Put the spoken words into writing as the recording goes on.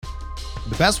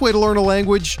The best way to learn a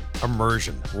language?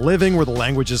 Immersion. Living where the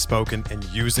language is spoken and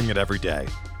using it every day.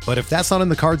 But if that's not in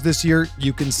the cards this year,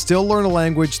 you can still learn a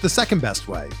language the second best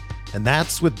way, and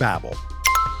that's with Babbel.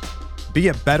 Be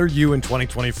a better you in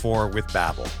 2024 with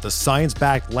Babbel, the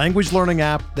science-backed language learning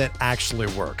app that actually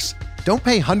works. Don't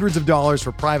pay hundreds of dollars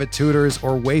for private tutors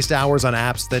or waste hours on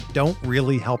apps that don't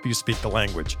really help you speak the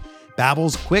language.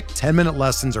 Babbel's quick 10-minute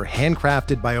lessons are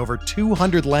handcrafted by over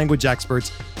 200 language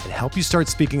experts and help you start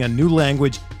speaking a new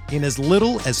language in as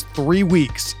little as 3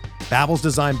 weeks. Babbel's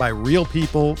designed by real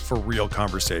people for real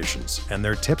conversations, and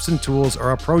their tips and tools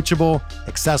are approachable,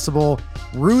 accessible,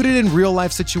 rooted in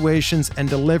real-life situations, and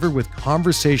delivered with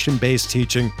conversation-based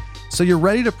teaching, so you're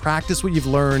ready to practice what you've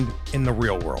learned in the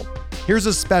real world. Here's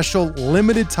a special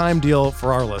limited-time deal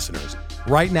for our listeners.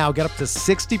 Right now, get up to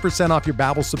 60% off your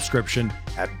Babbel subscription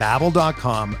at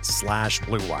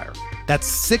babbel.com/BlueWire. That's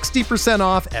 60%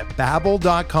 off at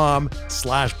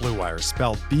babbel.com/BlueWire,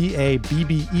 spelled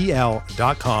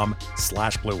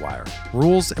BABBEL.com/BlueWire.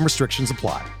 Rules and restrictions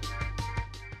apply.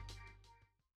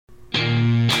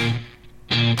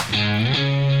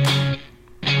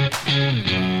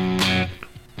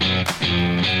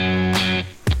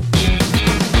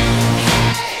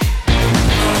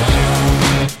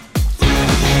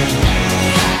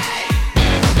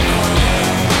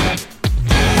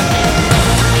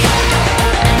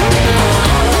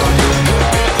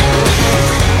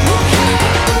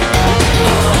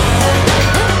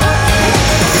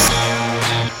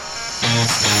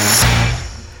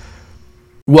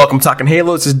 Welcome to Talking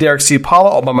Halo. This is Derek C. Apollo,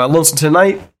 all by my lonesome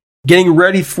tonight. Getting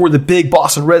ready for the big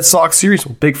Boston Red Sox series.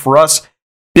 Well, big for us.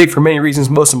 Big for many reasons,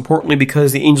 most importantly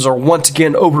because the Angels are once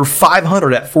again over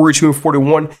 500 at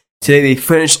 42-41. Today they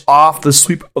finished off the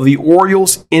sweep of the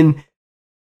Orioles in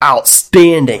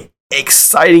outstanding,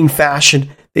 exciting fashion.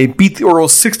 They beat the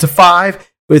Orioles 6-5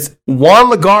 with Juan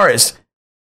Lagares,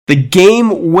 the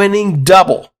game-winning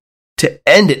double to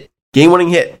end it. Game-winning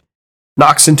hit.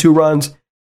 Knocks in 2 runs.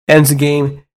 Ends the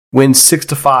game, wins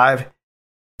 6-5.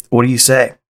 What do you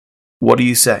say? What do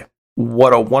you say?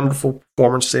 What a wonderful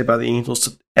performance today by the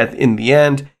Angels in the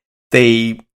end.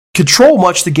 They control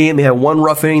much of the game. They had 1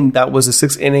 rough inning. That was the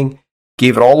 6th inning.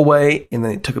 Gave it all away, and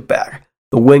then they took it back.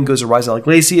 The win goes to Raisel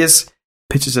Iglesias.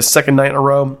 Pitches a second night in a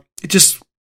row. It just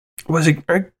was a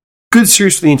good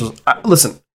series for the Angels.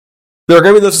 Listen, there are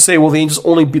going to be those who say, well, the Angels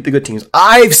only beat the good teams.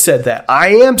 I've said that. I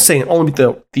am saying only beat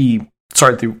the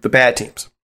bad teams.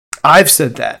 I've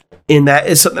said that, and that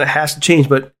is something that has to change.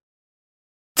 But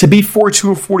to be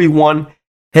 42-41,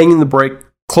 hanging the break,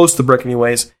 close to the break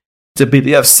anyways, they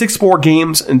have 6 more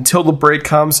games until the break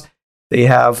comes. They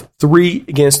have 3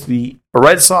 against the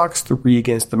Red Sox, 3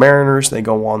 against the Mariners. They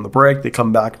go on the break. They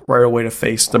come back right away to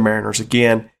face the Mariners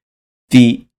again.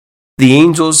 The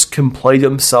Angels can play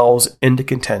themselves into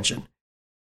contention.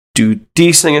 Do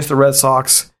decent against the Red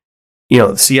Sox.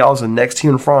 The Seattle's the next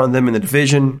team in front of them in the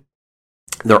division.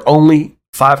 They're only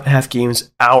 5.5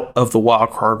 games out of the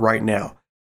wild card right now.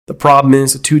 The problem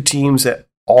is the 2 teams that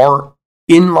are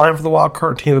in line for the wild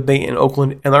card, Tampa Bay and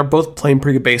Oakland, and they're both playing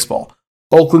pretty good baseball.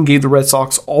 Oakland gave the Red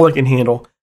Sox all they can handle,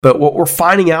 but what we're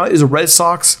finding out is the Red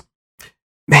Sox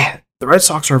are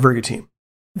a very good team.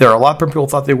 There are a lot of people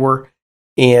thought they were,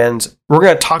 and we're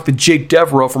going to talk to Jake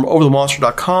Devereaux from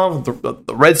OverTheMonster.com,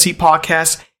 the Red Seat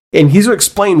podcast. And he's going to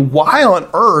explain why on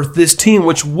earth this team,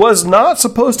 which was not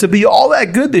supposed to be all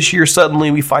that good this year,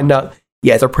 suddenly we find out,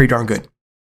 yeah, they're pretty darn good.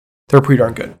 They're pretty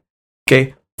darn good.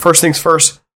 Okay, first things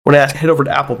first, we're going to head over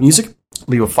to Apple Music,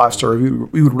 leave a 5-star review.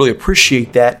 We would really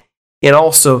appreciate that. And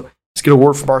also, let's get a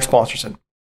word from our sponsors in.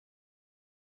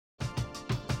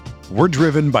 We're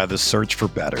driven by the search for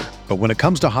better. But when it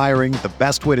comes to hiring, the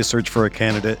best way to search for a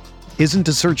candidate isn't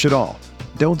to search at all.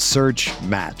 Don't search,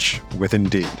 match with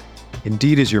Indeed.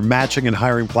 Indeed is your matching and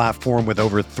hiring platform with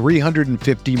over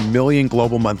 350 million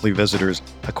global monthly visitors,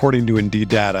 according to Indeed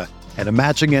data, and a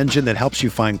matching engine that helps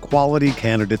you find quality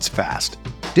candidates fast.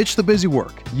 Ditch the busy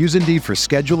work. Use Indeed for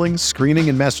scheduling, screening,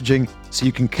 and messaging so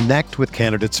you can connect with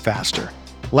candidates faster.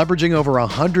 Leveraging over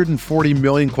 140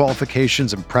 million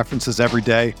qualifications and preferences every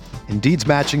day, Indeed's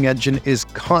matching engine is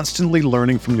constantly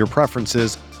learning from your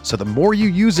preferences, so the more you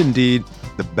use Indeed,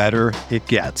 the better it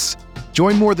gets.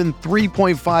 Join more than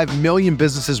 3.5 million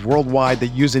businesses worldwide that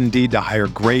use Indeed to hire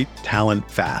great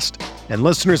talent fast. And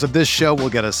listeners of this show will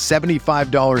get a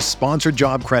 $75 sponsored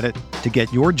job credit to get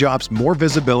your jobs more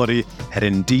visibility at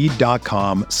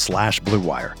Indeed.com/Blue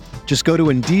Wire. Just go to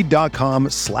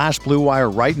Indeed.com/Blue Wire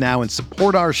right now and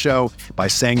support our show by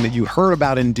saying that you heard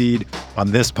about Indeed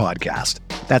on this podcast.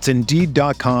 That's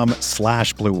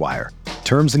Indeed.com/Blue Wire.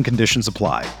 Terms and conditions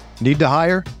apply. Need to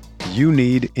hire? You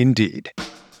need Indeed.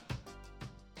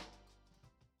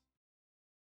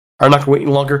 I'm not going to wait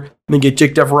any longer. Let me get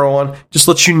Jake Devereaux on. Just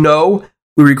let you know,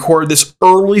 we recorded this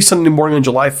early Sunday morning on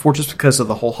July 4th just because of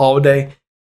the whole holiday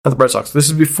of the Red Sox. This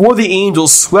is before the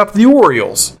Angels swept the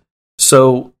Orioles.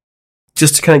 So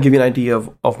just to kind of give you an idea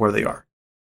of where they are.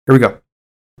 Here we go.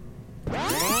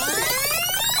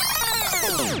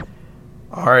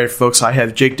 All right, folks, I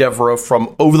have Jake Devereaux from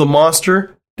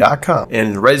OverTheMonster.com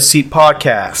and the Red Seat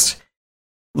Podcast.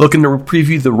 Looking to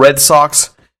preview the Red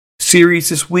Sox series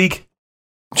this week.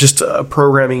 Just a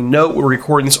programming note, we're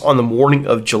recording this on the morning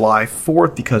of July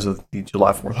 4th because of the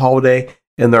July 4th holiday,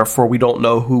 and therefore we don't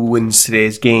know who wins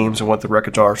today's games and what the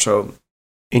records are, so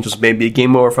Angels may be a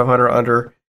game over 500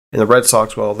 under, and the Red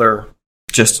Sox, well, they're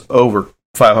just over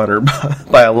 500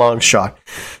 by a long shot.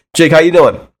 Jake, how you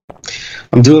doing?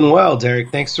 I'm doing well,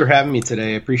 Derek. Thanks for having me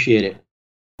today. I appreciate it.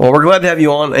 Well, we're glad to have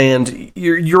you on, and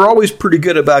you're always pretty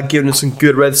good about giving us some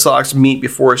good Red Sox meat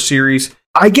before a series.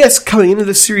 I guess coming into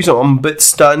this series, I'm a bit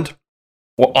stunned.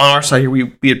 Well, on our side here, we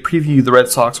had previewed the Red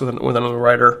Sox with another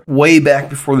writer way back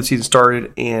before the season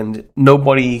started, and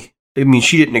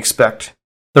she didn't expect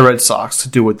the Red Sox to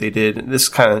do what they did. This is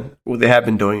kind of what they have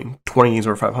been doing, 20 games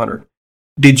over 500.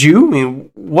 Did you? I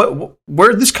mean, where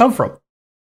did this come from?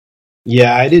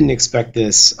 Yeah, I didn't expect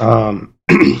this.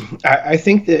 I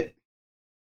think that,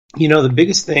 the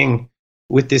biggest thing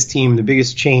with this team, the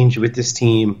biggest change with this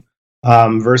team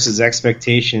versus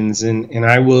expectations, and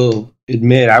I will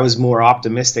admit I was more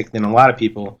optimistic than a lot of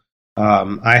people.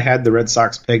 I had the Red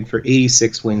Sox pegged for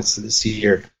 86 wins this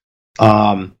year.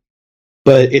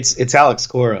 But it's Alex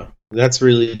Cora. That's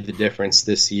really the difference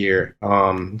this year.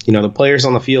 The players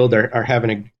on the field are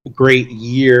having a great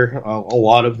year, a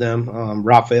lot of them.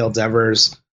 Rafael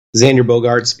Devers, Xander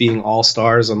Bogaerts being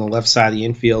all-stars on the left side of the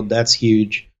infield. That's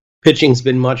huge. Pitching's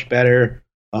been much better.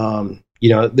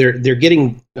 They're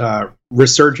getting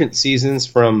resurgent seasons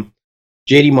from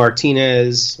JD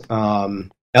Martinez.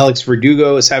 Alex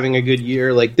Verdugo is having a good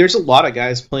year. Like, there's a lot of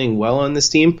guys playing well on this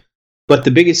team. But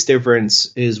the biggest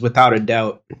difference is, without a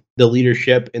doubt, the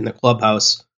leadership in the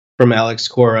clubhouse from Alex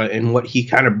Cora and what he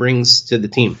kind of brings to the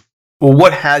team. Well,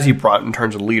 what has he brought in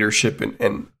terms of leadership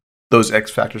and those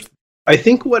X factors? I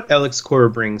think what Alex Cora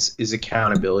brings is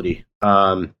accountability.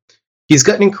 He's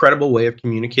got an incredible way of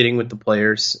communicating with the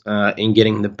players and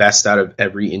getting the best out of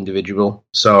every individual.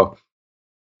 So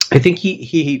I think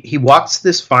he walks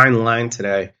this fine line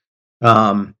today.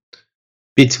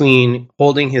 Between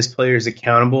holding his players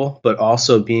accountable, but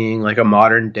also being like a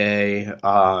modern day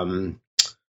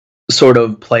sort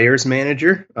of players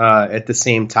manager at the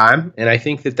same time. And I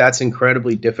think that that's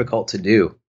incredibly difficult to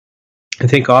do. I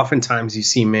think oftentimes you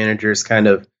see managers kind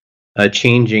of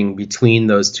changing between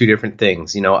those two different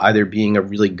things, either being a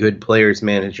really good players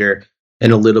manager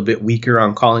and a little bit weaker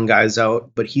on calling guys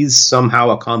out, but he's somehow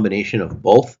a combination of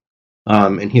both.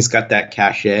 And he's got that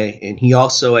cachet. And he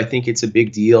also, I think it's a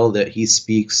big deal that he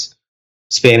speaks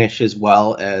Spanish as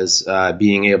well as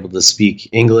being able to speak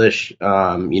English,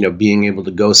 being able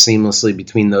to go seamlessly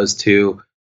between those two.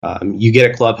 You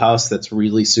get a clubhouse that's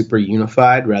really super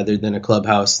unified rather than a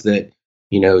clubhouse that,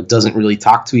 doesn't really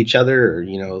talk to each other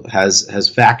or,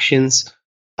 has factions.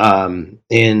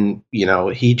 And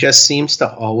he just seems to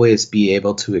always be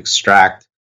able to extract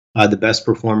the best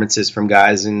performances from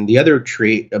guys. And the other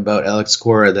trait about Alex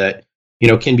Cora that,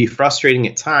 can be frustrating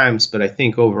at times, but I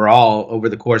think overall, over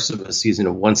the course of a season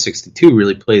of 162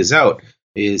 really plays out,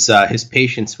 is his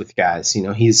patience with guys.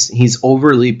 He's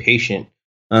overly patient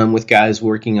with guys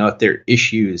working out their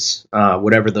issues,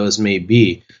 whatever those may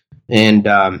be.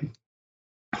 And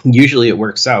usually it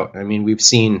works out. I mean, we've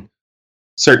seen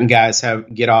certain guys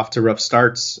get off to rough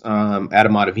starts.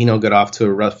 Adam Ottavino got off to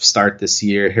a rough start this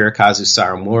year. Hirokazu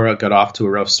Saramura got off to a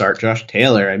rough start. Josh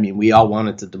Taylor, I mean, we all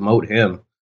wanted to demote him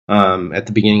at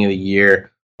the beginning of the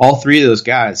year. All three of those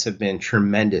guys have been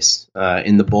tremendous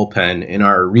in the bullpen and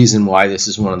are a reason why this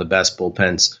is one of the best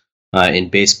bullpens in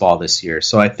baseball this year.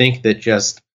 So I think that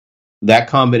just that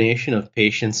combination of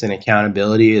patience and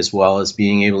accountability, as well as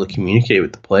being able to communicate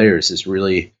with the players, is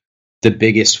really the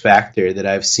biggest factor that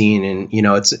I've seen. And,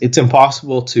 it's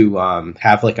impossible to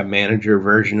have like a manager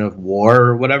version of WAR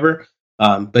or whatever,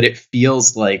 but it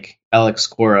feels like Alex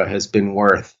Cora has been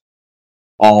worth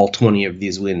all 20 of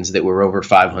these wins that were over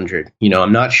 500.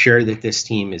 I'm not sure that this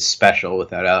team is special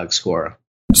without Alex Cora.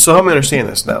 So help me understand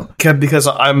this now, because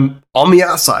I'm on the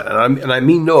outside, and I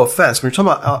mean no offense. When you're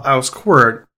talking about Alex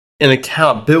Cora and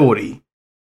accountability,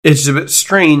 it's a bit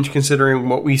strange considering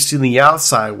what we see in the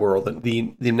outside world,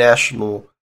 the national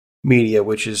media,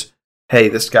 which is, hey,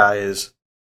 this guy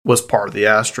was part of the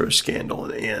Astros scandal,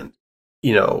 and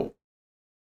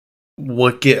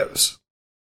what gives,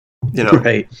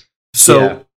 Right.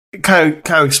 So kind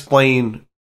of explain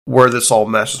where this all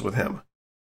meshes with him?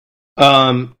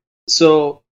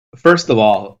 So first of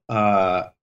all, I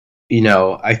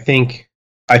think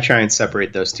I try and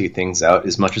separate those two things out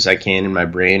as much as I can in my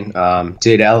brain.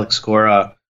 Did Alex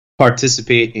Cora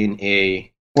participate in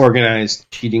a organized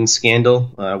cheating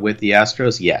scandal with the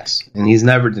Astros? Yes, and he's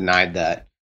never denied that.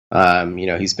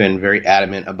 He's been very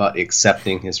adamant about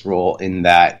accepting his role in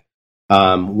that.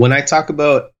 When I talk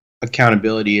about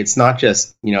accountability, it's not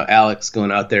just Alex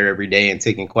going out there every day and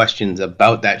taking questions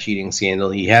about that cheating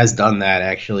scandal. He has done that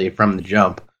actually from the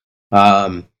jump.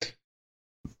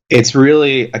 It's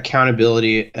really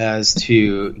accountability as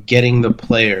to getting the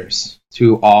players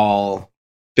to all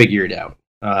figure it out.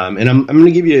 And I'm going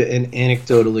to give you an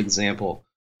anecdotal example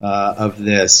of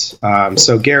this.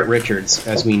 So Garrett Richards,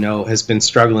 as we know, has been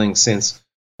struggling since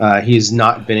he's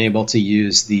not been able to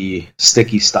use the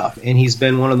sticky stuff. And he's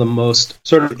been one of the most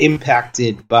sort of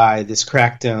impacted by this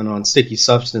crackdown on sticky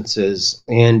substances.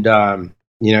 And,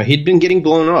 he'd been getting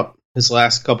blown up his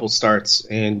last couple starts.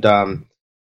 And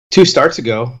 2 starts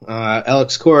ago,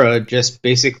 Alex Cora just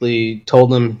basically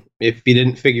told him if he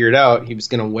didn't figure it out, he was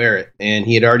going to wear it. And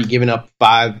he had already given up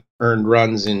 5 earned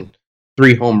runs and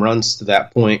 3 home runs to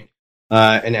that point.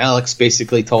 And Alex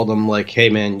basically told him, like, hey,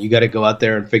 man, you got to go out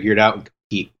there and figure it out and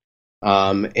compete.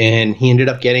 And he ended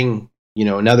up getting,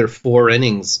 another 4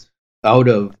 innings out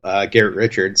of Garrett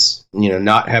Richards,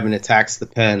 not having to tax the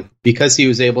pen because he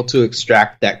was able to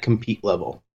extract that compete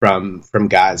level from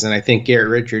guys. And I think Garrett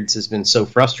Richards has been so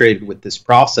frustrated with this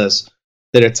process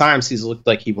that at times he's looked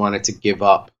like he wanted to give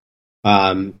up.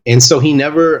 And so he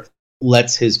never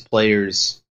lets his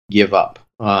players give up.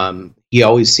 He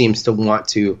always seems to want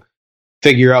to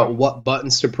figure out what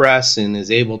buttons to press and is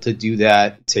able to do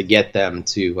that to get them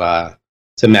to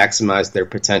maximize their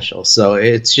potential. So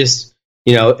it's just,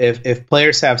 if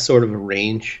players have sort of a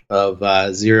range of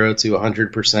 0 to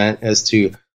 100% as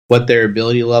to what their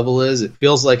ability level is, it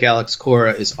feels like Alex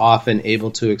Cora is often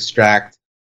able to extract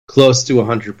close to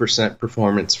 100%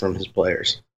 performance from his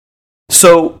players.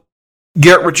 So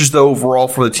Garrett Richards, though, overall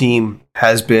for the team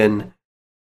has been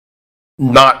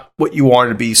not what you wanted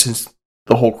to be since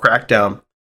the whole crackdown.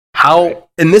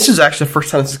 And this is actually the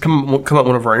first time this has come up in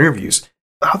one of our interviews,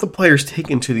 how the players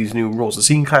taken to these new rules. It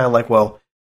seemed kind of like, well,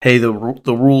 hey, the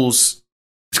rules,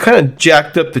 it's kind of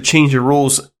jacked up to change the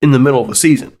rules in the middle of the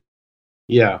season.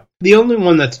 Yeah. The only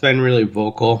one that's been really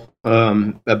vocal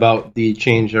about the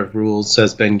change of rules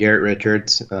has been Garrett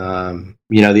Richards. The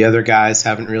other guys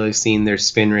haven't really seen their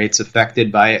spin rates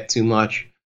affected by it too much.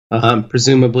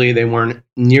 Presumably, they weren't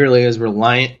nearly as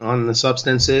reliant on the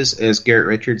substances as Garrett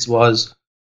Richards was.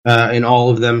 And all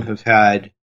of them have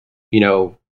had,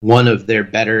 one of their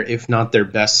better, if not their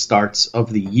best starts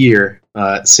of the year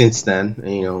since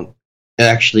then.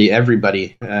 Actually,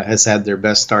 everybody has had their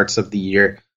best starts of the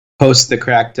year post the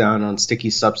crackdown on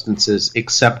sticky substances,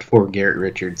 except for Garrett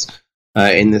Richards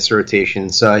in this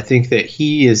rotation. So I think that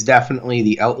he is definitely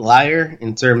the outlier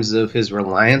in terms of his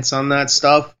reliance on that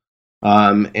stuff.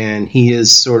 And he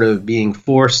is sort of being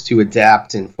forced to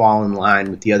adapt and fall in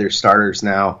line with the other starters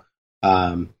now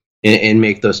and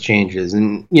make those changes.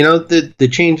 And, the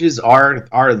changes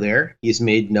are there. He's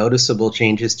made noticeable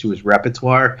changes to his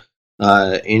repertoire.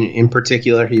 In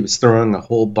particular, he was throwing a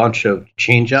whole bunch of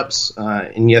change-ups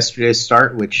in yesterday's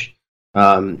start, which,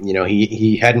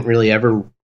 he hadn't really ever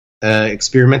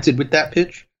experimented with that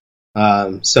pitch.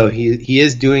 So he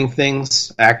is doing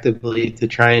things actively to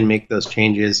try and make those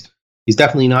changes. He's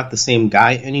definitely not the same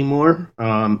guy anymore,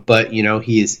 but,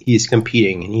 he's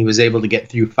competing, and he was able to get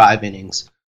through 5 innings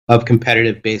of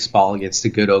competitive baseball against a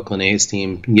good Oakland A's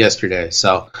team yesterday.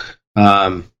 So,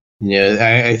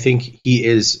 I think he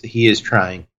is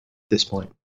trying at this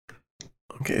point.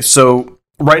 Okay, so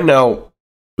right now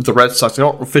with the Red Sox, they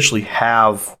don't officially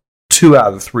have 2 out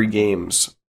of the 3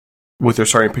 games with their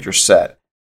starting pitcher set.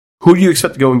 Who do you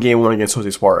expect to go in Game 1 against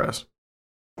Jose Suarez?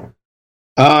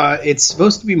 It's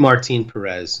supposed to be Martin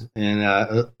Perez,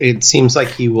 and it seems like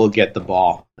he will get the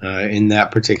ball in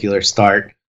that particular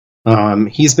start.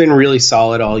 He's been really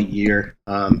solid all year,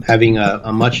 having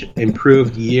a much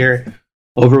improved year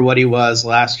over what he was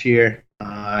last year.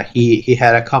 He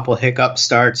had a couple hiccup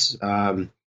starts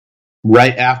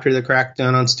right after the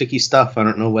crackdown on sticky stuff. I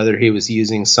don't know whether he was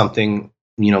using something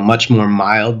much more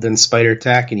mild than Spider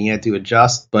Tack and he had to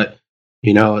adjust, but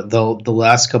the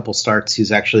last couple starts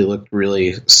he's actually looked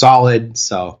really solid.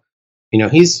 So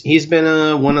he's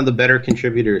been one of the better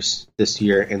contributors this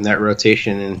year in that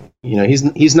rotation, and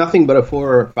he's nothing but a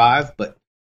 4 or a 5, but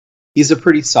he's a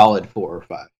pretty solid 4 or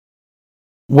 5.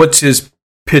 What's his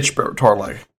pitch repertoire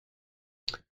like?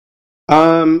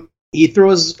 He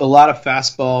throws a lot of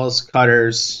fastballs,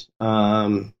 cutters,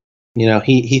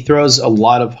 he throws a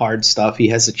lot of hard stuff. He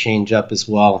has a changeup as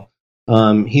well.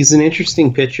 He's an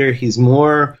interesting pitcher. He's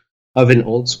more of an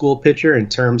old school pitcher in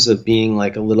terms of being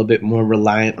like a little bit more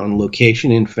reliant on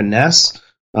location and finesse.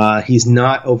 He's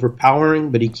not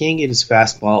overpowering, but he can get his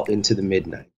fastball into the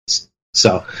mid-90s.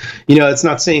 So, it's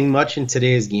not saying much in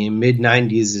today's game.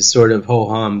 Mid-90s is sort of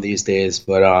ho-hum these days,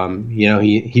 but,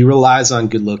 he relies on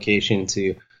good location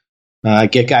to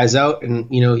get guys out. And,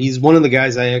 he's one of the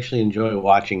guys I actually enjoy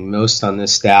watching most on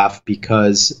this staff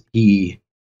because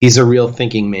he's a real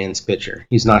thinking man's pitcher.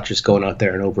 He's not just going out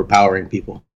there and overpowering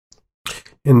people.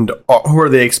 And who are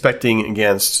they expecting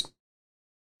against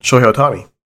Shohei Ohtani?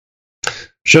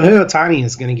 Shohei Ohtani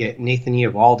is going to get Nathan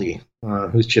Eovaldi,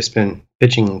 who's just been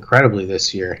pitching incredibly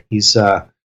this year. He's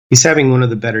having one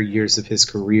of the better years of his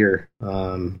career.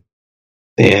 And,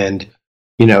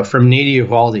 from Nate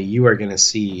Eovaldi, you are going to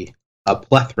see a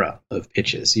plethora of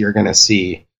pitches. You're going to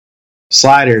see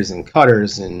sliders and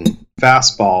cutters and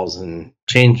fastballs and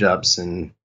changeups.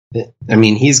 And,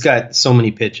 he's got so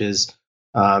many pitches.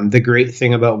 The great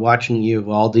thing about watching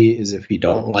Eovaldi is if you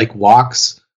don't like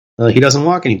walks, he doesn't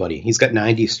walk anybody. He's got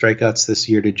 90 strikeouts this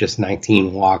year to just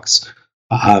 19 walks.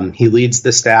 He leads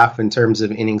the staff in terms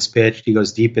of innings pitched. He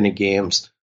goes deep into games.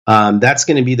 That's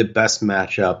going to be the best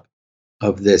matchup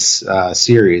of this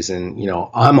series. And,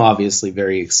 I'm obviously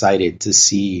very excited to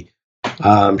see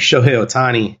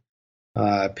Shohei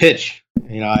Ohtani pitch.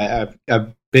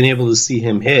 I've been able to see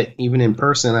him hit even in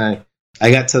person.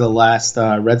 I got to the last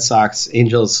Red Sox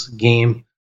Angels game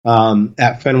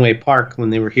at Fenway Park when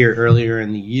they were here earlier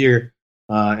in the year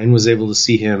and was able to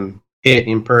see him hit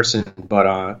in person. But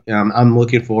I'm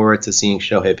looking forward to seeing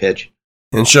Shohei pitch.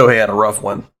 And Shohei had a rough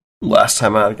one last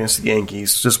time out against the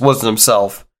Yankees. Just wasn't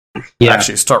himself. Yeah.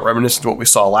 Actually, start reminiscing to what we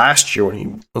saw last year when he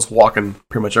was walking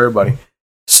pretty much everybody.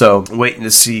 So waiting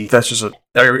to see. That's just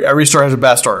every start has a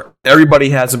bad start.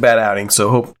 Everybody has a bad outing. So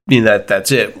hoping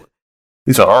that's it. At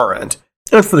least on our end.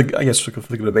 And for the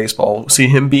good of baseball, see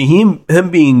him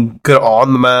being good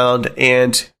on the mound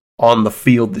and on the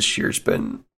field this year has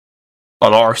been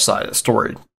on our side of the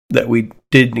story that we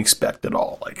didn't expect at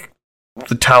all. Like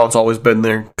the talent's always been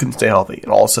there, couldn't stay healthy,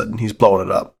 and all of a sudden he's blowing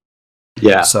it up.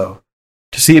 Yeah. So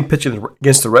to see him pitching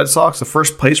against the Red Sox, the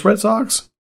first place Red Sox,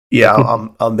 yeah,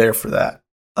 I'm there for that.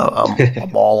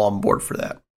 I'm all on board for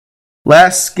that.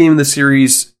 Last game of the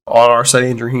series on our side,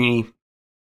 Andrew Heaney.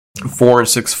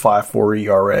 4.654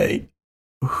 ERA.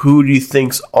 Who do you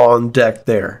think's on deck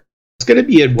there? It's going to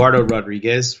be Eduardo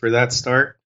Rodriguez for that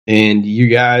start. And you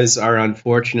guys are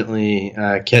unfortunately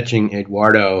catching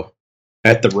Eduardo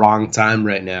at the wrong time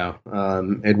right now.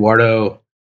 Eduardo,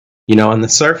 on the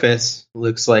surface,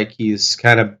 looks like he's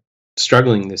kind of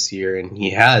struggling this year, and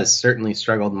he has certainly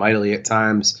struggled mightily at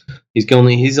times. He's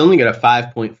only got a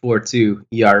 5.42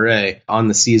 ERA on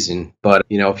the season, but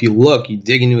if you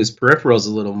dig into his peripherals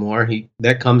a little more,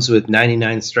 that comes with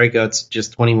 99 strikeouts,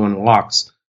 just 21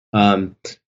 walks.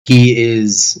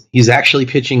 He's actually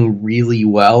pitching really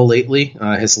well lately.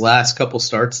 His last couple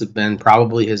starts have been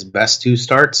probably his best two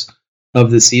starts of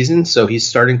the season, so he's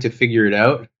starting to figure it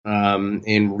out.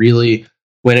 And really,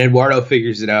 when Eduardo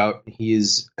figures it out,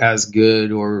 he's as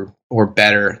good or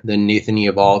better than Nathan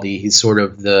Eovaldi. He's sort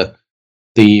of the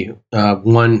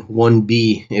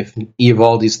 1B. If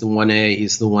Eovaldi's the 1A,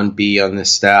 he's the 1B on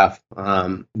this staff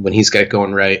when he's got it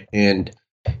going right. And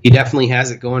he definitely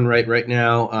has it going right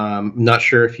now. I'm not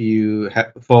sure if you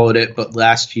followed it, but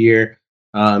last year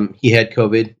he had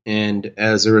COVID. And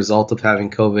as a result of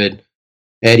having COVID,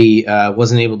 Eddie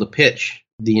wasn't able to pitch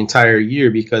the entire year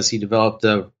because he developed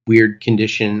a weird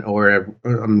condition, or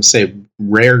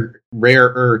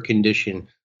rarer condition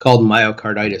called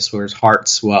myocarditis, where his heart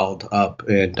swelled up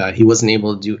and he wasn't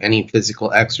able to do any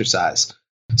physical exercise.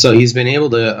 So he's been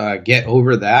able to get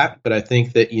over that, but I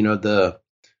think that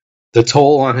the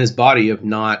toll on his body of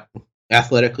not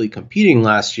athletically competing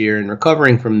last year and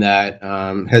recovering from that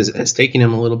has taken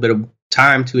him a little bit of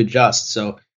time to adjust.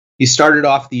 So he started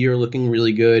off the year looking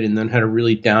really good and then had a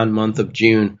really down month of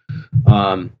June.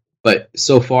 But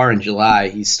so far in July,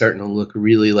 he's starting to look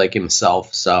really like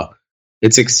himself. So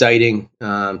it's exciting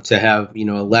to have, a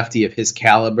lefty of his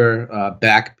caliber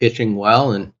back pitching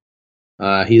well. And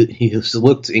he's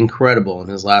looked incredible in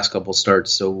his last couple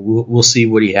starts. So we'll see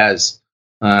what he has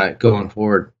going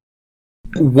forward.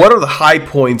 What are the high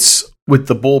points with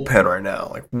the bullpen right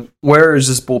now? Like, where is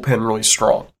this bullpen really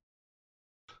strong?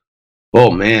 Oh,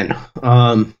 man.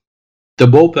 The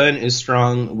bullpen is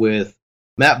strong with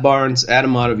Matt Barnes,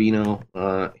 Adam Ottavino,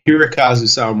 Hirokazu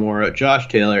Sawamura, Josh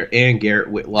Taylor, and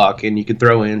Garrett Whitlock. And you could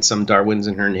throw in some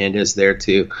Darwinzon Hernandez there,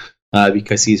 too,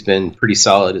 because he's been pretty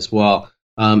solid as well.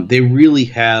 They really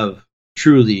have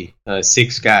truly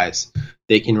 6 guys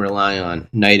they can rely on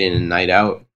night in and night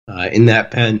out in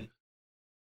that pen.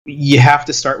 You have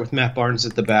to start with Matt Barnes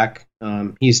at the back.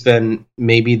 He's been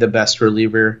maybe the best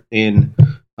reliever in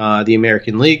the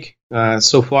American League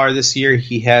so far this year.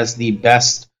 He has the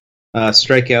best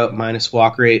strikeout minus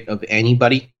walk rate of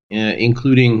anybody,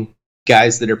 including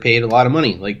guys that are paid a lot of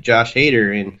money, like Josh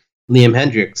Hader and Liam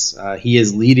Hendriks. He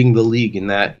is leading the league in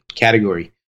that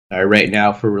category right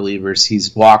now for relievers.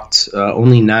 He's walked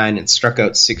only 9 and struck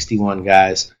out 61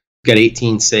 guys. Got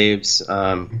 18 saves.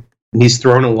 He's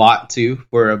thrown a lot, too,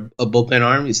 for a bullpen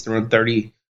arm. He's thrown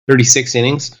 36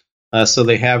 innings. So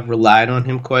they have relied on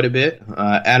him quite a bit.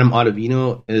 Adam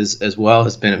Ottavino as well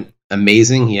has been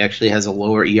amazing. He actually has a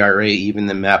lower ERA even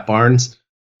than Matt Barnes,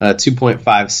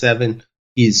 2.57.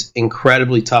 He's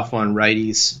incredibly tough on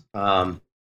righties.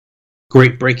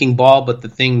 Great breaking ball, but the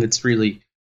thing that's really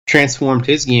transformed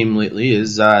his game lately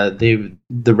is the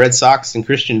Red Sox and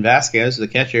Christian Vasquez, the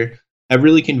catcher, have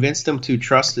really convinced him to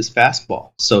trust his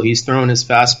fastball. So he's thrown his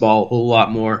fastball a whole lot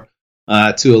more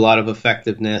to a lot of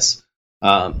effectiveness.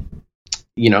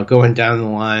 Going down the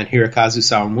line, Hirokazu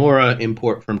Sawamura,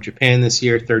 import from Japan this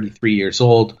year, 33 years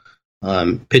old,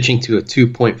 pitching to a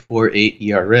 2.48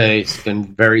 ERA. He's been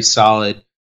very solid.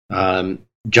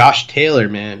 Josh Taylor,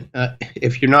 man,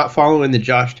 if you're not following the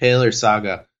Josh Taylor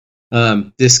saga,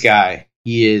 this guy,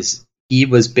 he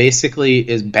was basically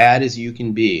as bad as you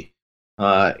can be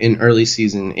in early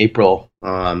season April,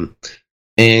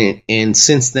 and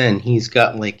since then he's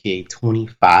got like a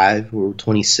 25 or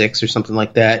 26 or something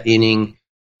like that inning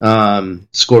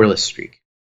scoreless streak.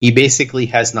 He basically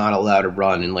has not allowed a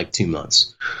run in like 2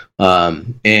 months,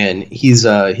 and he's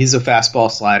a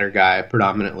fastball slider guy,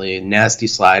 predominantly nasty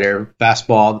slider,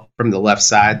 fastball from the left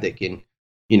side that can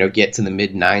get to the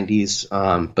mid 90s.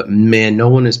 But man, no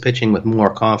one is pitching with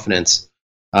more confidence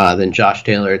than Josh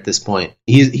Taylor at this point.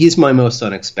 He's my most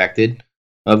unexpected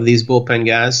of these bullpen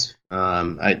guys.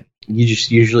 You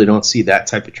just usually don't see that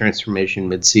type of transformation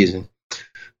mid-season.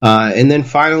 And then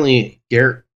finally,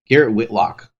 Garrett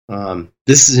Whitlock.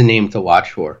 This is a name to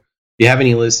watch for. If you have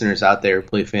any listeners out there who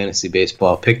play fantasy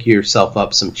baseball, pick yourself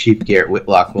up some cheap Garrett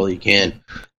Whitlock while you can.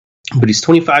 But he's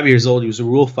 25 years old. He was a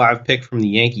Rule 5 pick from the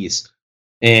Yankees.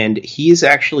 And he's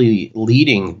actually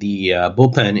leading the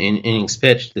bullpen in innings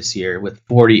pitched this year with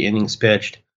 40 innings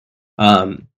pitched.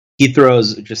 He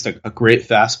throws just a great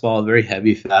fastball, very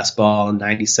heavy fastball,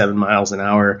 97 miles an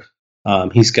hour.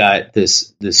 He's got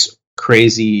this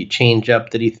crazy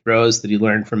changeup that he throws that he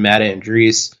learned from Matt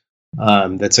Andriese.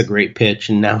 That's a great pitch,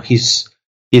 and now he's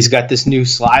got this new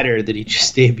slider that he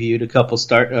just debuted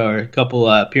a couple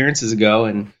appearances ago,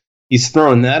 and he's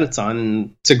throwing that a ton,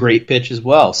 and it's a great pitch as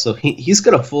well. So he's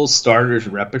got a full starters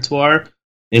repertoire,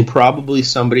 and probably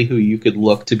somebody who you could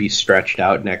look to be stretched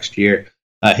out next year.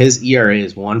 His ERA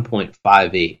is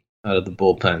 1.58 out of the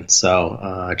bullpen,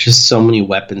 so just so many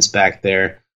weapons back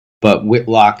there. But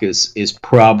Whitlock is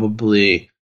probably,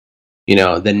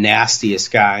 the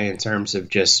nastiest guy in terms of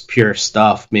just pure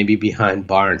stuff, maybe behind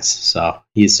Barnes. So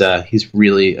he's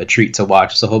really a treat to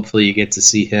watch. So hopefully you get to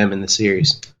see him in the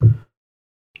series.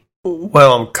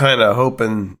 Well, I'm kind of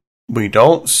hoping we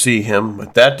don't see him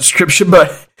with that description,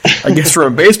 but I guess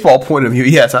from a baseball point of view,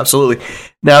 yes, absolutely.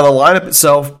 Now, the lineup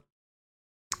itself,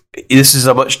 this is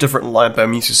a much different lineup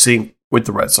I'm used to seeing with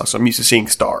the Red Sox. I'm used to seeing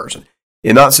stars.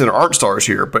 And not saying there aren't stars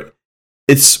here, but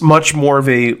it's much more of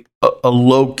a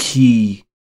low-key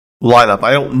lineup.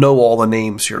 I don't know all the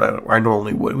names here that I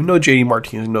normally would. We know J.D.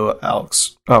 Martinez, we know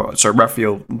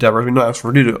Rafael Devers, we know Alex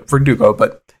Verdugo,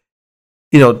 but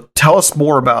tell us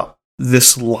more about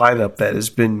this lineup that has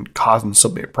been causing so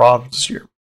many problems this year.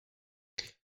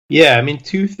 Yeah,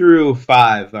 2 through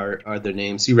 5 are the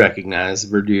names you recognize: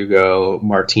 Verdugo,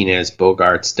 Martinez,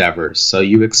 Bogaerts, Devers. So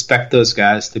you expect those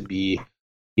guys to be,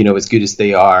 as good as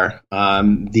they are.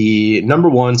 The number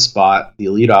 1 spot, the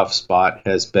leadoff spot,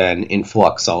 has been in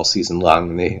flux all season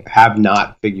long. They have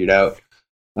not figured out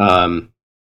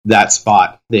that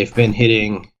spot. They've been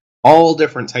hitting all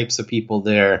different types of people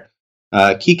there.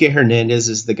 Kike Hernandez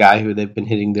is the guy who they've been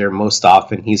hitting there most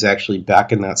often. He's actually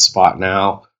back in that spot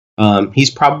now.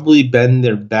 He's probably been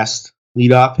their best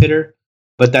leadoff hitter,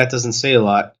 but that doesn't say a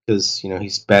lot because,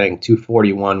 he's batting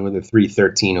 .241 with a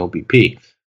 .313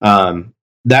 OBP.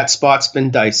 That spot's been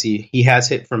dicey. He has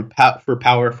hit for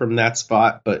power from that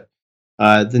spot, but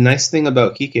the nice thing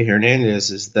about Kike Hernandez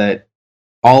is that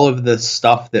all of the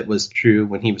stuff that was true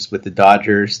when he was with the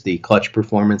Dodgers, the clutch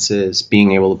performances,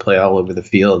 being able to play all over the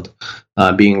field,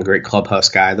 being a great clubhouse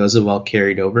guy, those have all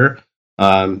carried over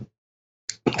to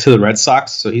the Red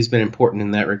Sox. So he's been important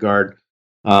in that regard.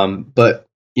 But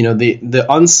the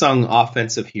unsung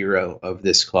offensive hero of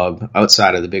this club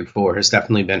outside of the Big Four has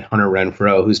definitely been Hunter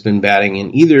Renfroe, who's been batting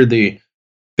in either the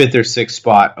 5th or 6th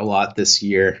spot a lot this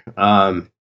year.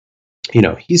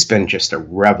 He's been just a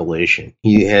revelation.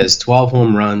 He has 12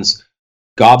 home runs,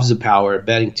 gobs of power,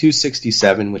 batting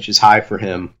 .267, which is high for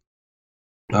him.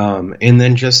 And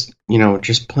then just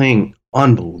playing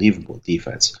unbelievable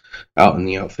defense out in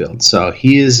the outfield. So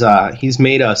he's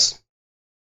made us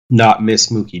not miss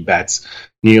Mookie Betts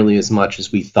nearly as much as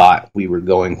we thought we were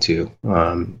going to.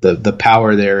 The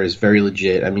power there is very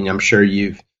legit. I mean, I'm sure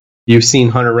you've seen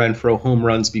Hunter Renfroe home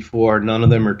runs before. None of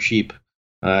them are cheap.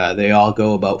 They all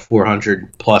go about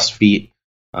 400 plus feet.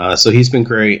 So he's been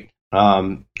great.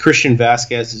 Christian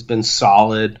Vasquez has been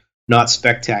solid, not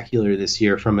spectacular this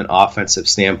year from an offensive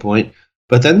standpoint.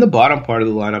 But then the bottom part of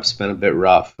the lineup's been a bit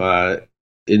rough.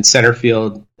 In center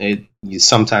field, you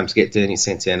sometimes get Danny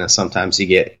Santana, sometimes you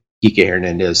get Kike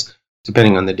Hernandez,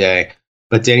 depending on the day.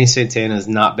 But Danny Santana has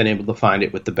not been able to find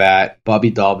it with the bat.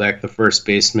 Bobby Dahlbeck, the first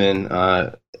baseman,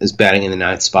 is batting in the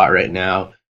 9th spot right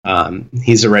now.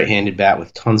 He's a right-handed bat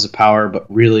with tons of power,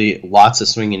 but really lots of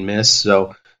swing and miss.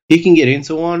 So he can get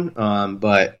into one,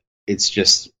 but it's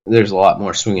just there's a lot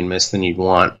more swing and miss than you'd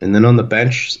want. And then on the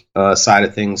bench side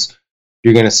of things,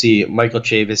 you're going to see Michael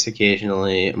Chavis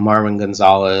occasionally, Marwin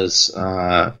Gonzalez,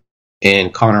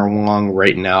 and Connor Wong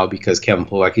right now because Kevin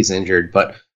Plawecki's injured.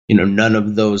 But none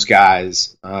of those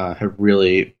guys have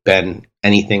really been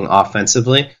anything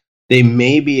offensively. They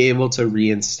may be able to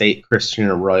reinstate Christian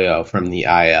Arroyo from the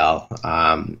IL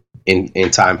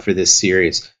in time for this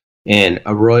series. And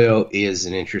Arroyo is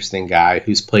an interesting guy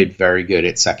who's played very good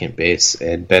at second base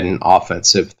and been an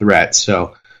offensive threat.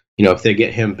 So, if they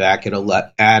get him back, it'll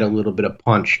add a little bit of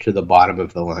punch to the bottom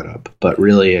of the lineup. But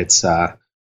really, it's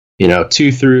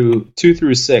 2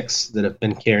 through 6 that have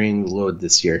been carrying the load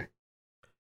this year.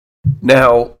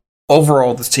 Now,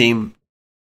 overall, this team,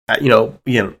 at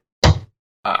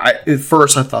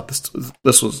first I thought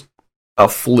this was a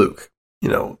fluke.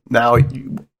 Now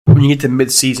when you get to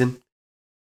midseason,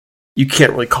 you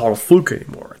can't really call it a fluke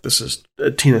anymore. This is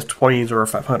a team that's 20 or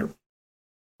 500.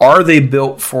 Are they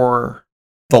built for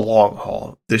the long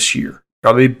haul this year?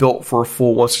 Are they built for a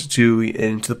full 1-2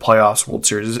 into the playoffs, World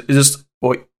Series? Is this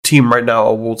team right now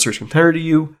a World Series contender to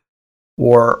you,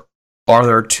 or are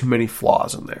there too many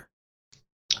flaws in there?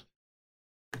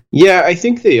 Yeah, I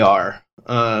think they are.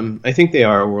 I think they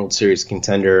are a World Series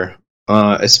contender,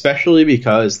 especially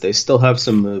because they still have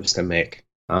some moves to make.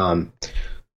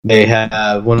 They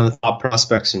have one of the top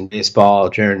prospects in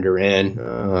baseball, Jarren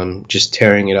Duran, just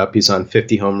tearing it up. He's on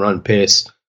 50 home run pace,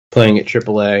 playing at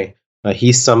AAA.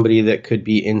 He's somebody that could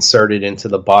be inserted into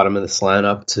the bottom of this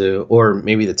lineup or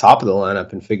maybe the top of the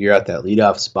lineup and figure out that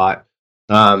leadoff spot.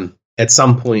 At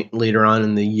some point later on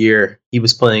in the year, he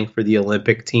was playing for the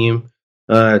Olympic team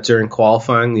during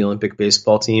qualifying, the Olympic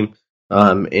baseball team.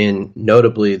 And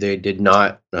notably, they did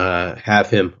not have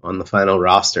him on the final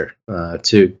roster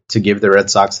to give the Red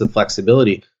Sox the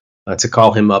flexibility to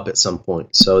call him up at some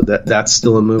point. So that's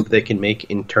still a move they can make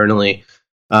internally.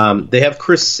 They have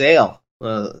Chris Sale.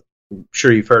 I'm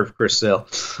sure you've heard of Chris Sale.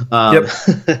 Yep.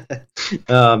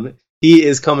 He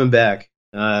is coming back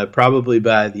probably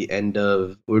by the end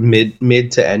of or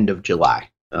mid to end of July,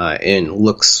 and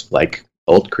looks like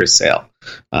old Chris Sale.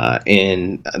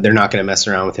 And they're not going to mess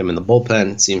around with him in the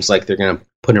bullpen. It seems like they're going to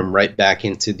put him right back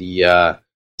into the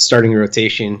starting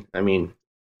rotation. I mean,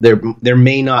 there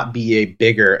may not be a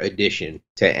bigger addition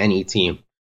to any team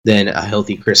than a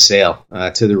healthy Chris Sale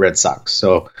to the Red Sox.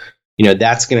 So,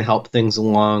 that's going to help things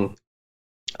along.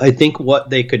 I think what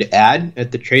they could add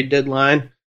at the trade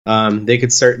deadline, they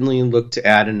could certainly look to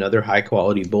add another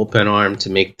high-quality bullpen arm to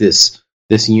make this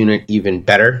unit even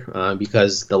better,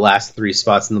 because the last 3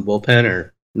 spots in the bullpen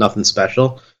are nothing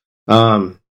special.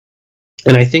 And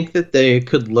I think that they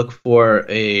could look for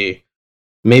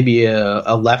maybe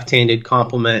a left-handed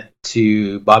complement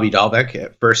to Bobby Dahlbeck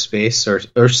at first base,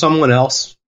 or someone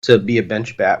else to be a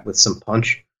bench bat with some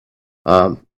punch.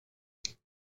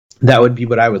 That would be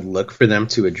what I would look for them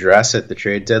to address at the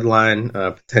trade deadline,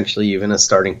 potentially even a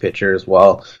starting pitcher as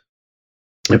well,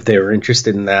 if they were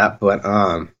interested in that. But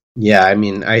yeah, I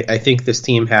mean, I think this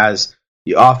team has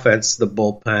the offense, the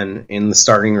bullpen, and the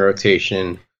starting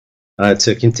rotation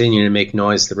to continue to make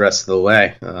noise the rest of the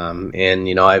way.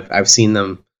 And I've seen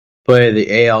them play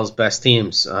the AL's best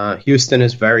teams. Houston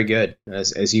is very good,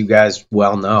 as you guys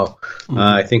well know.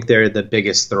 I think they're the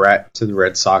biggest threat to the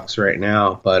Red Sox right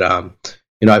now. But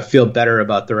I feel better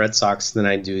about the Red Sox than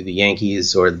I do the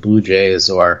Yankees or the Blue Jays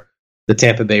or the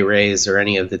Tampa Bay Rays or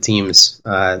any of the teams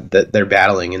that they're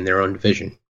battling in their own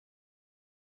division.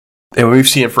 And we've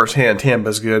seen it firsthand.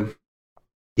 Tampa's good.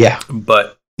 Yeah.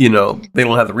 But, they don't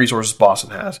have the resources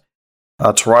Boston has.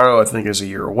 Toronto, I think, is a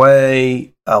year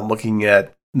away. I'm looking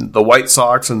at the White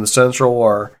Sox and the Central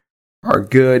are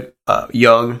good,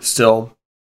 young still.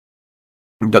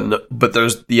 But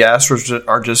there's the Astros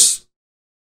are just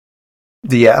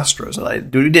the Astros, and I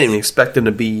didn't even expect them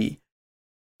to be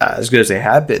as good as they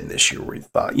have been this year. We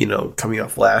thought, coming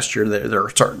off last year, they're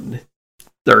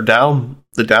down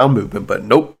the down movement, but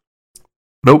nope,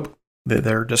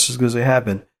 they're just as good as they have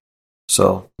been.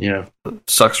 So yeah, it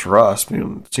sucks for us.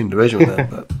 Same division with them,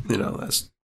 but that's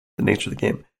the nature of the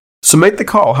game. So make the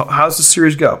call. How's the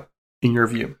series go in your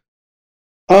view?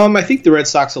 I think the Red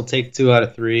Sox will take 2 out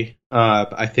of 3.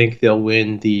 I think they'll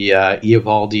win the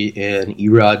Eovaldi and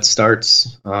Erod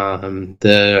starts.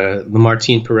 The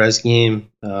Martin Perez game,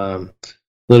 a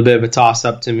little bit of a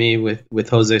toss-up to me with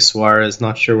Jose Suarez.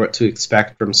 Not sure what to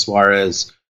expect from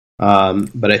Suarez.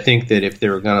 But I think that if they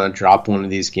were going to drop one of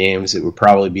these games, it would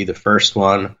probably be the first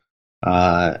one.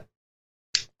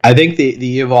 I think the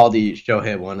Eovaldi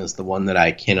Shohei one is the one that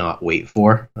I cannot wait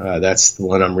for. That's the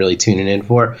one I'm really tuning in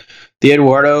for. The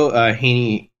Eduardo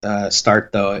Haney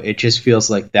start, though, it just feels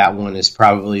like that one is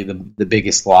probably the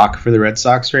biggest lock for the Red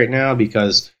Sox right now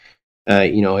because,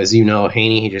 as you know,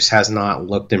 Haney, he just has not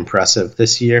looked impressive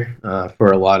this year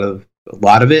for a lot of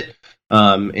it.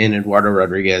 And Eduardo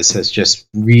Rodriguez has just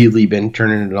really been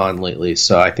turning it on lately.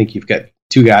 So I think you've got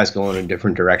 2 guys going in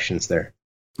different directions there.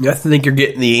 Yeah, I think you're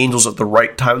getting the Angels at the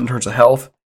right time in terms of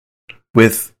health,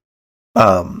 with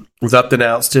Upton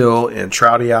out still and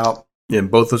Trouty out, and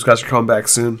both those guys are coming back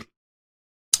soon.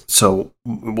 So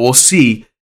we'll see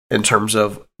in terms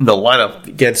of the lineup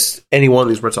against any one of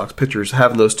these Red Sox pitchers.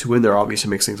 Having those 2 in there obviously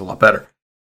makes things a lot better.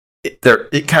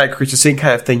 It kind of creates the same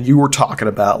kind of thing you were talking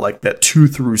about, like that 2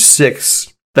 through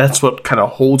 6. That's what kind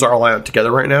of holds our lineup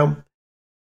together right now.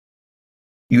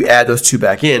 You add those 2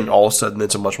 back in, all of a sudden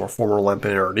it's a much more formal lineup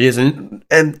than it already is. And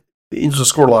the Angels have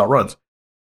scored a lot of runs.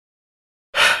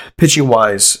 Pitching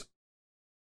wise,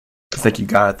 I think you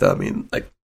got it though. I mean,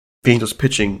 like, the Angels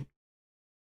pitching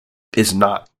is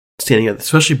not standing up,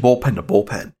 especially bullpen to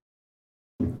bullpen.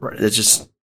 Right? It's just,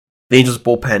 the Angels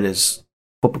bullpen is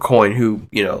flip a coin who,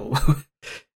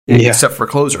 except for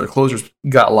closer. The closers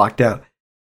got locked down.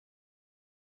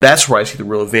 That's where I see the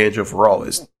real advantage overall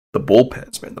is the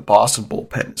bullpens, man. The Boston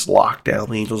bullpen is locked down.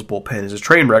 The Angels bullpen is a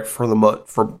train wreck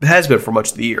has been for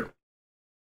much of the year.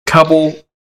 Couple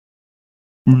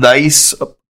nice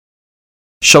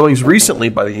showings recently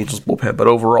by the Angels bullpen, but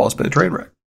overall it's been a train wreck.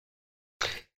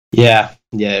 Yeah,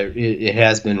 it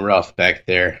has been rough back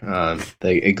there.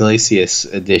 The Iglesias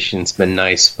addition's been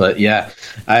nice, but yeah,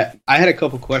 I had a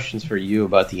couple questions for you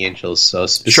about the Angels. So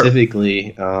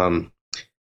specifically, sure.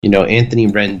 Anthony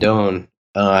Rendon.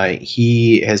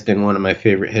 He has been one of my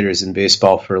favorite hitters in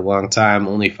baseball for a long time.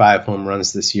 Only 5 home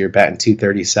runs this year, batting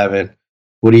 .237.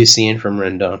 What are you seeing from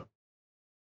Rendon?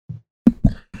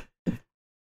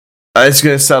 It's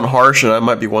going to sound harsh, and I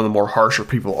might be one of the more harsher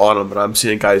people on him, but I'm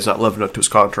seeing a guy who's not living up to his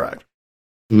contract.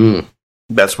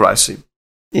 That's what I see.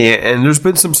 Yeah, and there's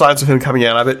been some signs of him coming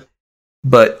out of it,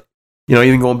 but,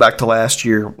 even going back to last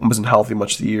year, wasn't healthy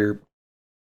much of the year.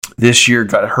 This year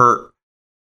got hurt.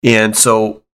 And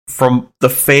so, from the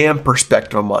fan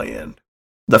perspective on my end,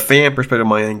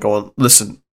 going,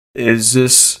 listen, is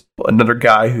this another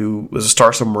guy who was a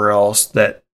star somewhere else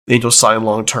that the Angels signed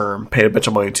long-term, paid a bunch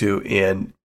of money to,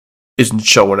 and isn't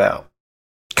showing out?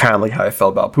 Kind of like how I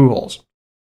felt about Pujols.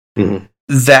 Mm-hmm.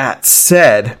 That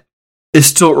said, it's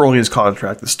still early in his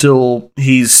contract. He's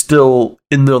still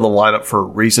in the lineup for a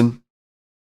reason.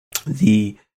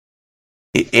 And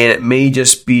it may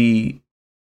just be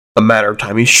a matter of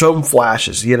time. He's shown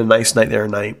flashes. He had a nice night there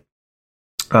tonight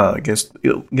against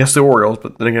the Orioles,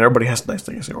 but then again, everybody has a nice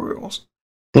night against the Orioles.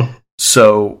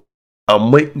 So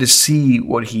I'm waiting to see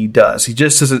what he does. He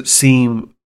just doesn't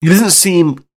seem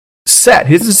set.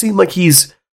 He doesn't seem like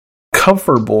he's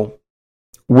comfortable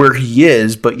where he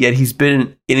is, but yet he's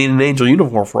been in an Angel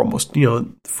uniform for almost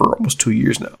 2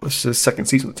 years now. This is his second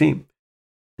season with the team.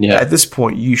 Yeah. At this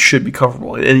point, you should be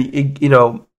comfortable.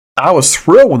 And I was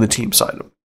thrilled when the team signed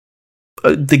him.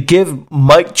 To give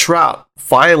Mike Trout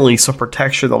finally some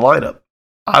protection in the lineup,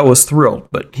 I was thrilled,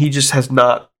 but he just has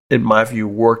not, in my view,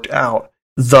 worked out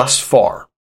thus far.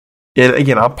 And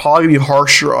again, I'll probably be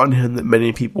harsher on him than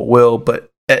many people will, but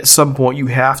at some point you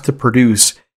have to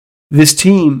produce. This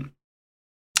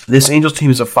Angels team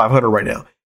is a 500 right now.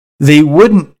 They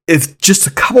wouldn't, if just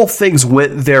a couple things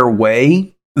went their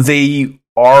way, they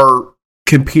are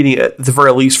competing at the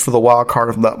very least for the wild card,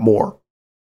 if not more.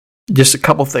 Just a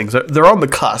couple things. They're on the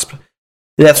cusp.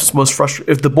 That's what's most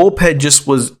frustrating. If the bullpen just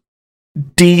was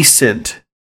decent,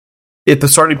 if the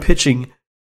starting pitching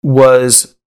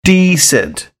was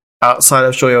decent outside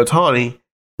of Shohei Ohtani.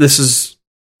 This is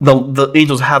the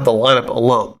Angels have the lineup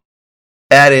alone.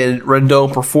 Add in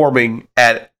Rendon performing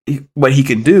at what he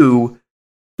can do.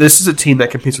 This is a team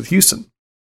that competes with Houston.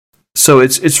 So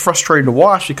it's frustrating to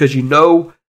watch because you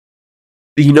know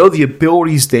the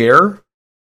ability's there.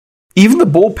 Even the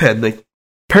bullpen, like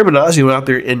Perry Minasian went out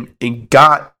there and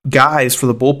got guys for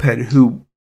the bullpen who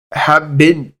have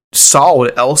been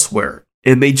solid elsewhere,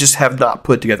 and they just have not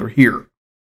put together here.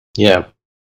 Yeah.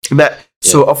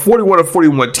 So a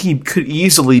 41-41 team could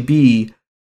easily be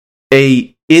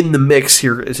in the mix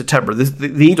here in September.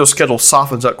 The Angels' schedule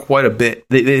softens up quite a bit.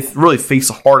 They really face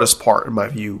the hardest part, in my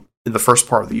view, in the first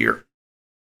part of the year.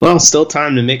 Well, still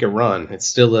time to make a run. It's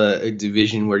still a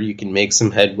division where you can make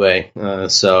some headway.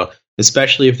 So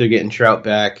especially if they're getting Trout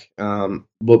back.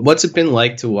 But what's it been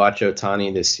like to watch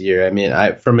Ohtani this year? I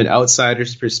mean, from an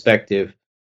outsider's perspective,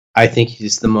 I think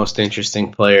he's the most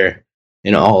interesting player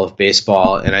in all of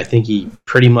baseball, and I think he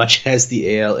pretty much has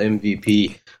the AL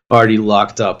MVP already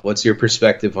locked up. What's your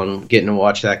perspective on getting to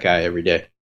watch that guy every day?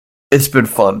 It's been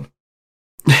fun.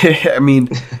 I mean,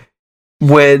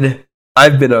 when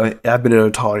I've been an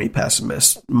Ohtani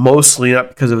pessimist, mostly not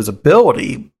because of his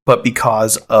ability, but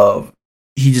because of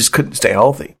he just couldn't stay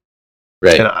healthy.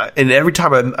 Right. And every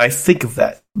time I think of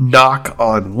that, knock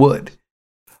on wood.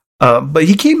 But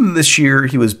he came in this year,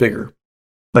 he was bigger.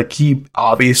 Like, he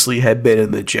obviously had been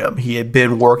in the gym. He had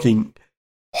been working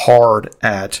hard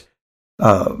at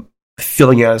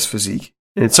filling out his physique.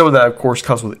 And some of that, of course,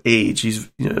 comes with age.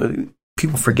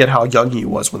 People forget how young he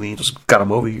was when the Angels got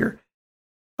him over here.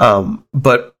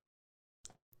 But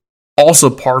also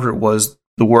part of it was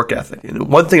the work ethic. And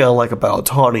one thing I like about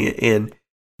Ohtani, and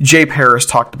Jay Paris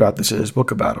talked about this in his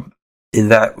book about him,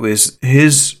 and that was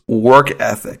his work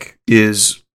ethic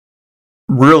is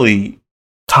really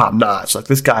top notch. Like,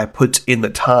 this guy puts in the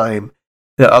time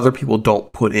that other people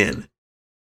don't put in.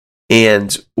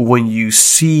 And when you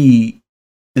see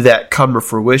that come to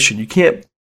fruition, you can't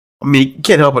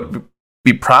help but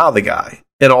be proud of the guy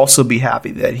and also be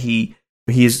happy that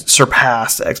he's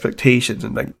surpassed expectations.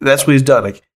 And like, that's what he's done.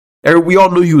 Like, we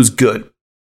all knew he was good.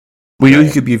 We knew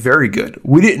he could be very good.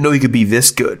 We didn't know he could be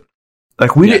this good.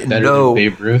 Like, we didn't know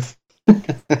Babe Ruth.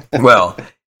 Well,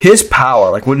 his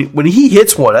power, like when he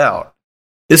hits one out,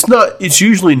 it's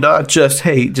usually not just,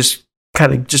 hey, just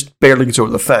kind of just barely gets over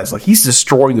the fence. Like, he's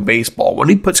destroying the baseball when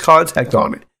he puts contact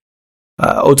on it.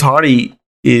 Ohtani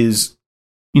is,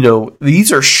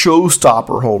 these are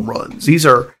showstopper home runs. These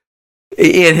are,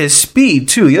 and his speed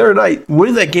too. The other night,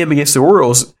 winning that game against the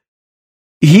Orioles,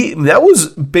 that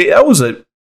was a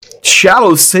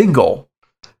shallow single.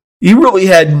 He really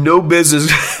had no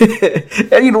business.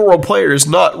 Any normal player is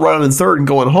not running in third and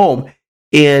going home,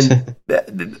 and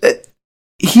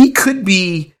he could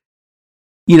be,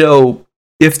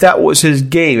 if that was his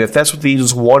game, if that's what the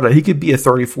Angels wanted, he could be a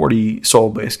 30-40 solo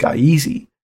base guy easy.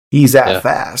 He's that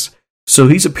fast. So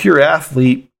he's a pure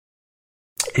athlete.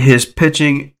 His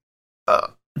pitching,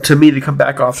 to me, to come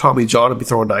back off Tommy John and be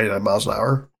throwing 99 miles an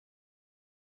hour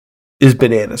is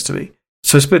bananas to me.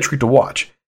 So it's been a treat to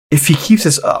watch. If he keeps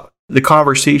this up, the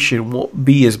conversation won't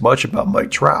be as much about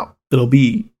Mike Trout. It'll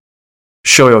be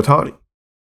Shohei Ohtani.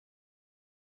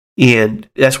 And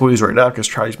that's what he's right now because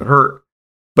Trout's been hurt.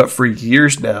 But for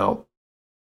years now,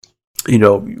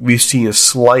 we've seen a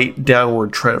slight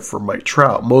downward trend for Mike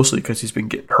Trout, mostly because he's been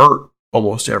getting hurt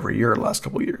almost every year in the last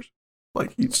couple of years.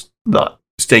 Like, he's not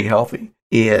staying healthy.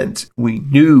 And we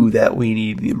knew that we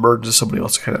needed the emergence of somebody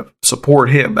else to kind of support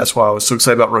him. That's why I was so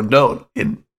excited about Rendon.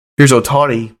 And here's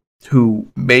Ohtani, who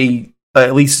may,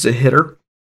 at least as a hitter,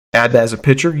 add that as a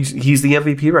pitcher. He's the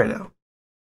MVP right now.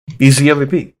 He's the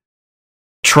MVP.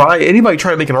 Anybody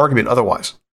try to make an argument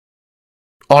otherwise.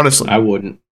 Honestly, I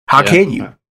wouldn't. How can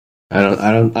you?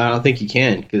 I don't think you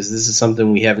can, because this is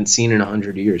something we haven't seen in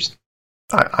 100 years.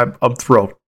 I'm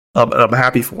thrilled. And I'm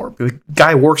happy for him. The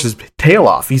guy works his tail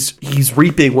off. He's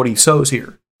reaping what he sows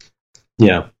here.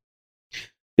 Yeah.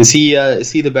 Is he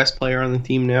the best player on the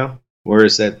team now, or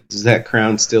does that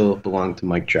crown still belong to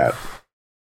Mike Trout?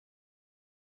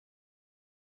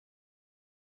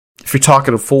 If you're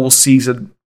talking a full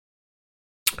season,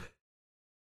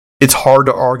 it's hard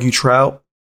to argue Trout,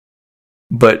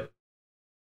 but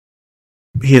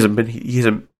he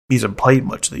hasn't played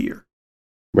much of the year.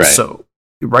 Right. So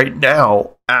right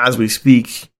now, as we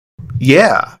speak,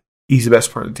 he's the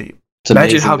best part of the team. It's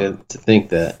amazing to think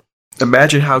that.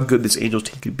 Imagine how good this Angels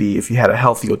team could be if you had a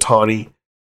healthy Ohtani,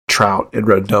 Trout, and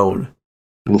Rendon.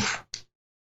 Oof.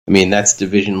 I mean, that's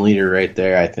division leader right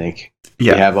there, I think.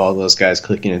 Yeah. You have all those guys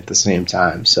clicking at the same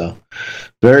time. So,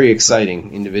 very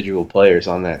exciting individual players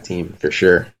on that team, for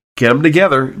sure. get them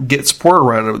together, get support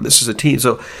around them. This is a team.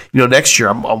 So, next year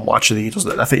I'm watching the Angels.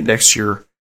 I think next year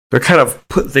they're kind of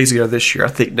putting things together this year. I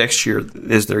think next year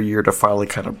is their year to finally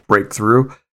kind of break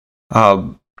through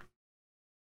and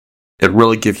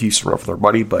really give Houston run for their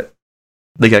money. But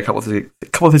they got a couple of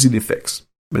things they need to fix.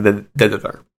 But then they're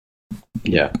there.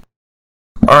 Yeah.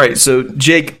 All right. So,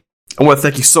 Jake, I want to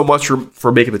thank you so much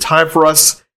for making the time for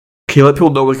us. Can you let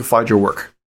people know where they can find your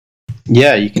work?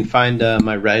 Yeah, you can find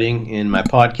my writing and my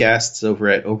podcasts over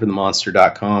at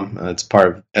overthemonster.com. It's part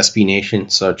of SB Nation,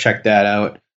 so check that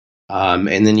out.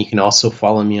 And then you can also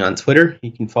follow me on Twitter.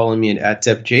 You can follow me at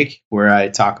 @DepJake, where I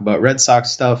talk about Red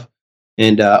Sox stuff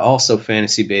and also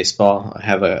fantasy baseball. I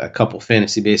have a couple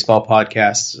fantasy baseball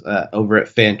podcasts over at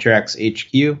Fantrax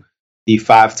HQ, the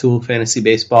 5-Tool Fantasy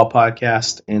Baseball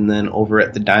podcast, and then over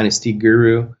at the Dynasty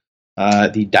Guru,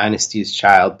 the Dynasty's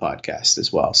Child podcast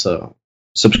as well. So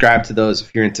subscribe to those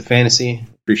if you're into fantasy.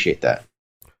 Appreciate that.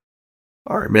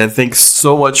 All right, man. Thanks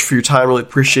so much for your time. Really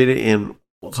appreciate it, and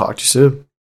we'll talk to you soon.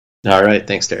 All right.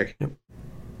 Thanks, Derek. Yep.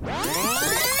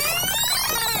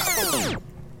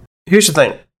 Here's the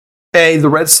thing. The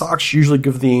Red Sox usually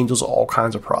give the Angels all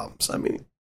kinds of problems. I mean,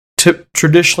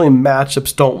 traditionally,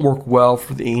 matchups don't work well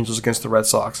for the Angels against the Red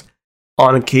Sox.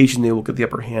 On occasion, they will get the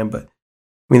upper hand, but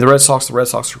the Red Sox for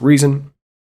a reason.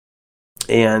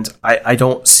 And I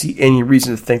don't see any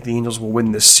reason to think the Angels will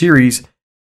win this series,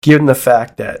 given the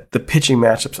fact that the pitching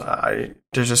matchups,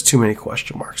 there's just too many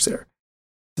question marks there.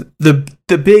 The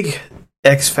big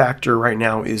X factor right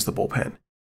now is the bullpen.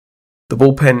 The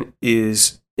bullpen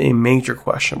is a major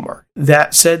question mark.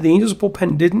 That said, the Angels'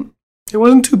 bullpen it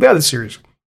wasn't too bad this series.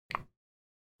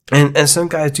 And some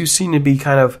guys do seem to be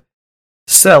kind of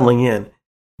settling in.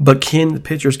 But can the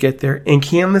pitchers get there? And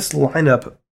can this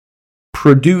lineup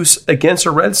produce against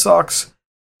a Red Sox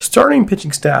starting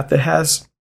pitching staff that has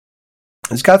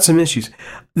got some issues?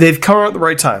 They've come out at the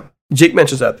right time. Jake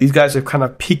mentions that. These guys have kind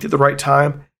of peaked at the right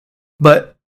time.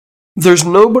 But there's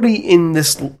nobody in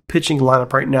this pitching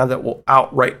lineup right now that will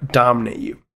outright dominate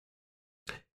you.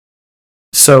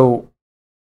 So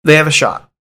they have a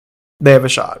shot.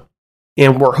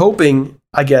 And we're hoping,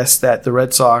 I guess, that the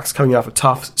Red Sox, coming off a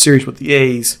tough series with the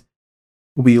A's,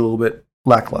 will be a little bit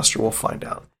lackluster. We'll find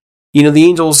out. The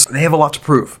Angels, they have a lot to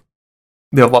prove.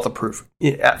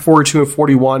 At 42 and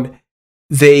 41,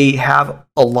 they have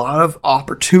a lot of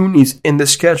opportunities in the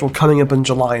schedule coming up in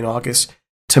July and August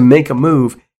to make a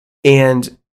move,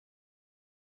 and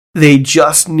they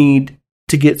just need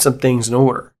to get some things in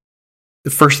order. The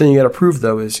first thing you got to prove,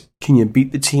 though, is can you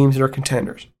beat the teams that are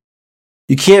contenders?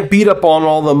 You can't beat up on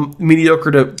all the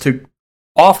mediocre to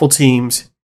awful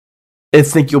teams and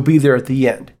think you'll be there at the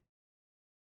end.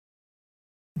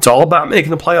 It's all about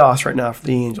making the playoffs right now for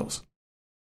the Angels.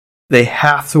 They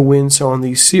have to win some of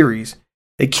these series.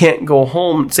 They can't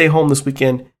stay home this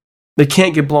weekend. They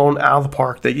can't get blown out of the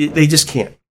park. They just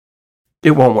can't.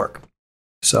 It won't work.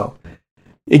 So,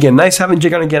 again, nice having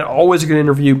Jake on again. Always a good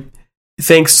interview.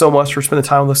 Thanks so much for spending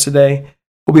time with us today.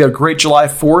 Hope you have a great July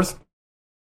 4th.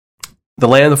 The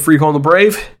land of the free, home of the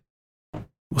brave.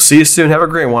 We'll see you soon. Have a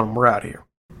great one. We're out of here.